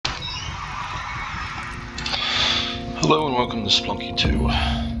Hello and welcome to Spelunky 2.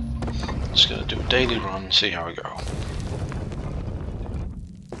 Just gonna do a daily run, see how I go.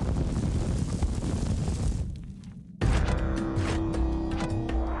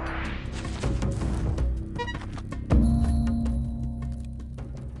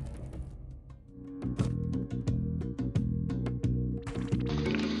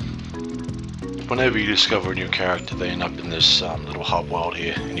 Whenever you discover a new character, they end up in this little hub world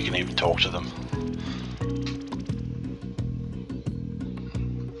here, and you can even talk to them.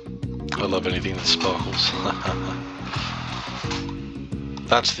 I love anything that sparkles.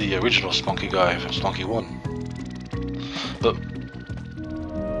 That's the original Spelunky guy from Spelunky 1. But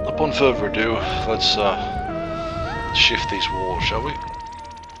upon further ado, let's shift these walls, shall we?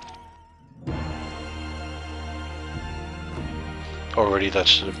 Already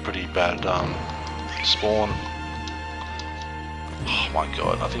that's a pretty bad spawn. Oh my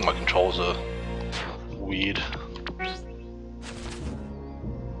god, I think my controls are weird.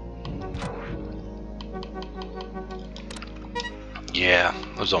 Yeah,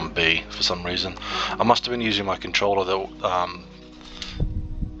 I was on B for some reason. I must have been using my controller that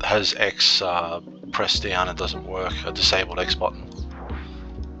has X pressed down and doesn't work, a disabled X button.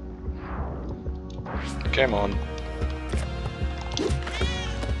 Come on.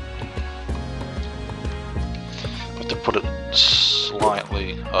 Have to put it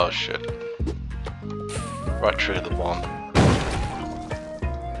slightly, oh shit. Right trigger the bomb.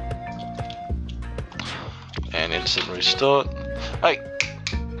 And instant restart. Hey!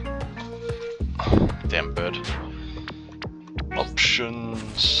 Damn bird.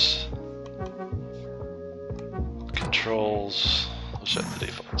 Options. Controls. I'll set the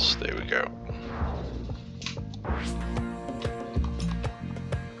defaults. There we go.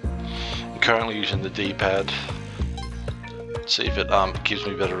 I'm currently using the D-pad. See if it gives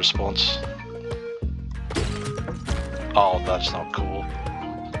me better response. Oh, that's not cool.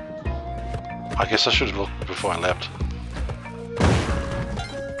 I guess I should have looked before I left.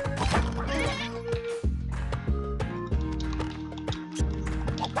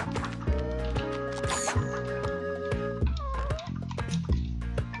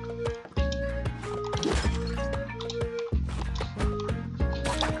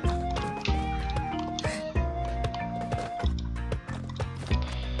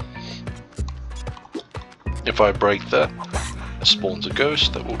 If I break that, it spawns a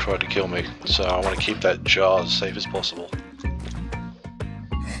ghost that will try to kill me, so I want to keep that jar as safe as possible.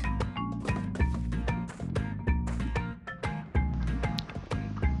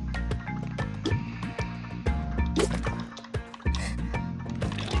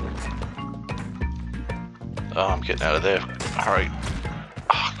 Oh, I'm getting out of there. Hurry.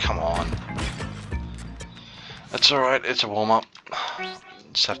 Oh, come on. That's alright, it's a warm-up.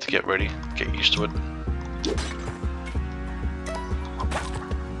 Just have to get ready, get used to it.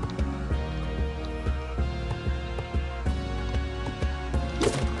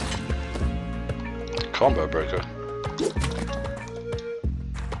 Combo breaker.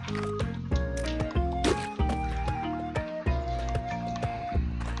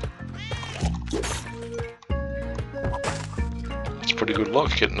 It's pretty good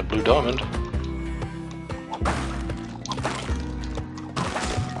luck getting a blue diamond.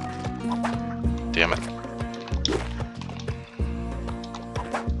 Damn it.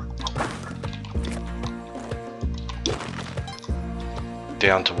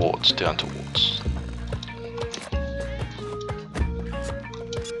 Down towards, down towards.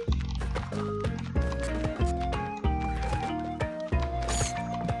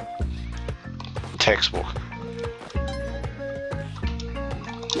 Textbook.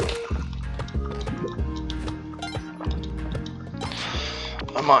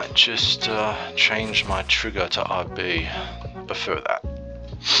 I might just change my trigger to RB. Prefer that.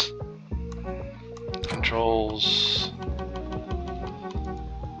 Controls.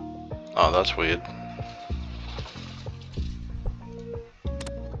 Oh, that's weird.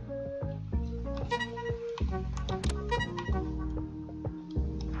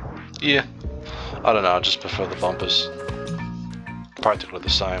 Yeah. I don't know, I just prefer the bumpers. Practically the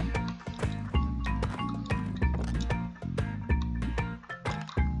same.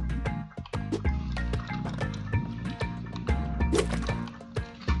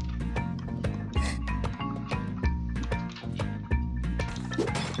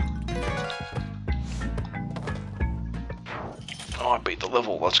 Oh, I beat the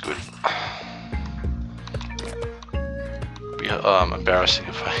level, that's good. Be embarrassing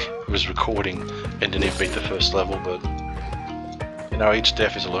if I was recording and didn't even beat the first level, but you know, each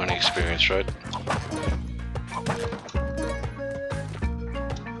death is a learning experience, right?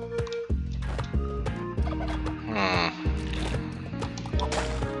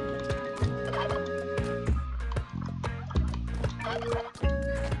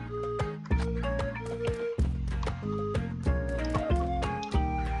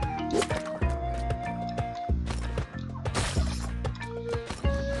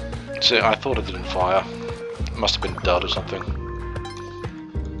 See, I thought it didn't fire. It must have been a dud or something.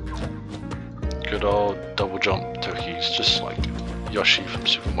 Good old double jump turkeys, just like Yoshi from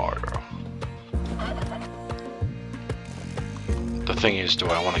Super Mario. The thing is, do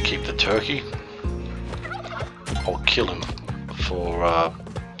I want to keep the turkey? Or kill him for,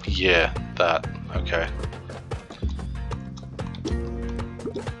 yeah, that, okay.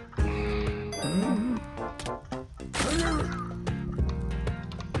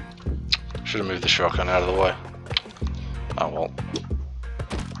 Should have moved the shotgun out of the way. Oh well.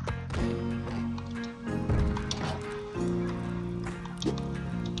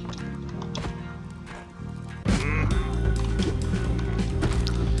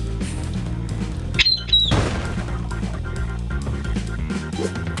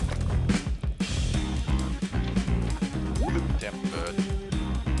 Damn bird.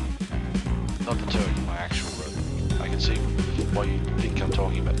 Not the turkey, my actual bird. I can see why you think I'm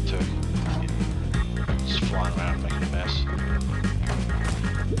talking about the turkey. Just flying around making a mess.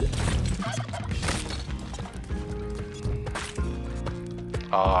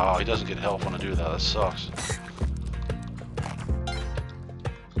 Oh, he doesn't get health when I do that. That sucks.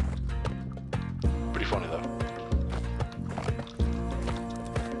 Pretty funny though.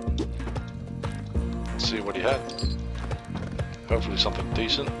 Let's see what he had. Hopefully something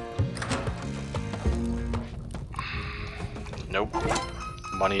decent. Nope.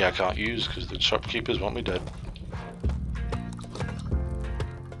 Money I can't use because the shopkeepers want me dead.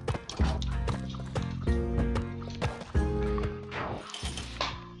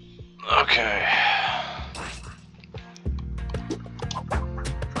 Okay.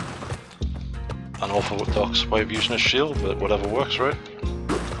 Unorthodox way of using a shield, but whatever works, right?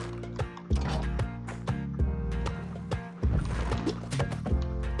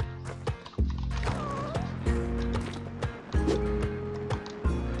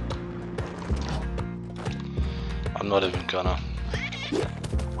 I'm not even gonna.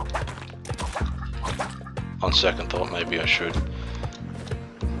 On second thought, maybe I should.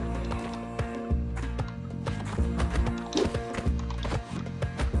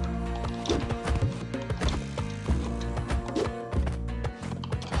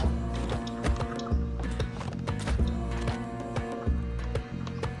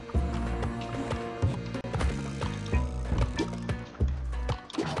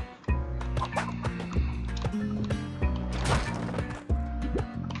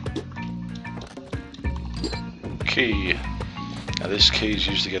 Key. Now this key is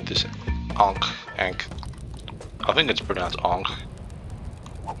used to get this Ankh. I think it's pronounced Ankh.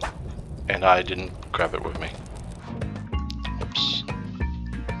 And I didn't grab it with me. Oops.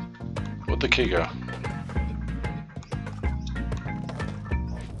 Where'd the key go?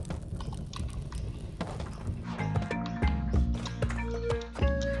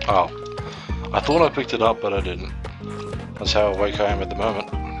 Oh. I thought I picked it up, but I didn't. That's how awake I am at the moment.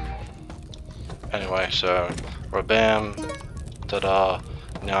 Anyway, so bam, ta-da,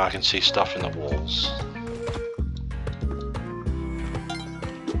 now I can see stuff in the walls.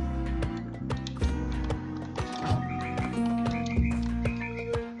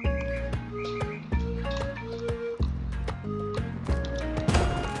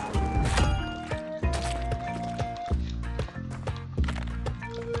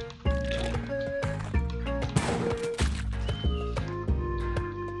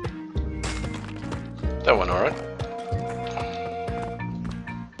 That went alright.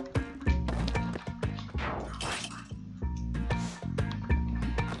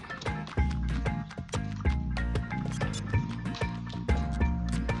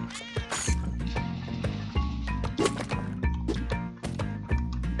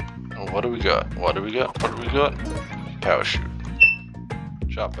 What do we got? What do we got? What do we got? Parachute.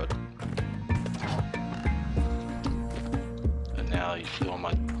 Chop it. And now you flew on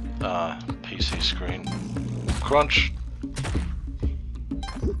my PC screen. Crunch.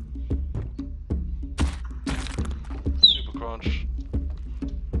 Super crunch.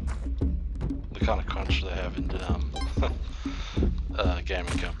 The kind of crunch they have in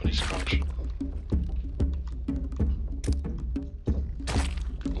gaming companies crunch.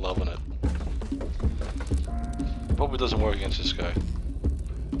 Loving it. Probably doesn't work against this guy.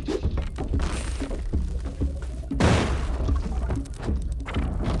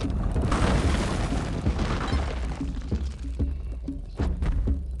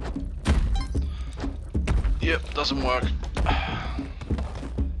 Yep, doesn't work.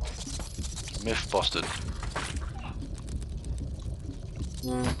 Myth busted.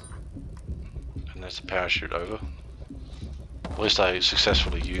 And there's the parachute over. At least I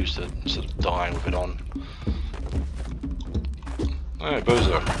successfully used it instead of dying with it on. Hey,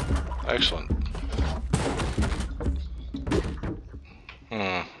 Boozer. Excellent.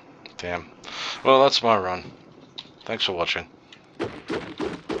 Damn. Well, that's my run. Thanks for watching.